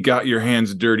really got your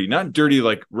hands dirty? Not dirty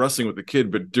like wrestling with the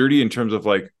kid, but dirty in terms of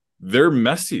like, they're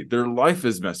messy. Their life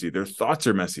is messy. Their thoughts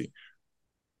are messy.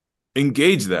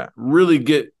 Engage that. Really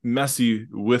get messy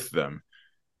with them.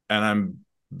 And I'm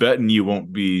betting you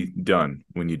won't be done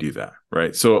when you do that,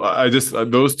 right? So I just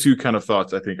those two kind of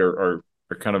thoughts I think are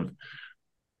kind of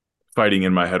fighting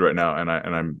in my head right now,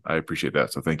 and I appreciate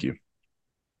that. So thank you.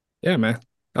 Yeah, man,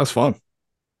 that was fun.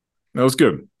 That was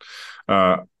good.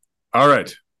 All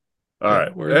right.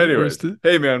 Anyways,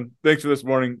 hey man, thanks for this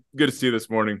morning. Good to see you this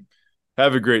morning.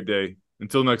 Have a great day.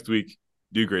 Until next week,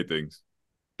 do great things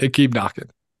And keep knocking.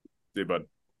 See you, bud.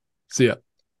 See ya.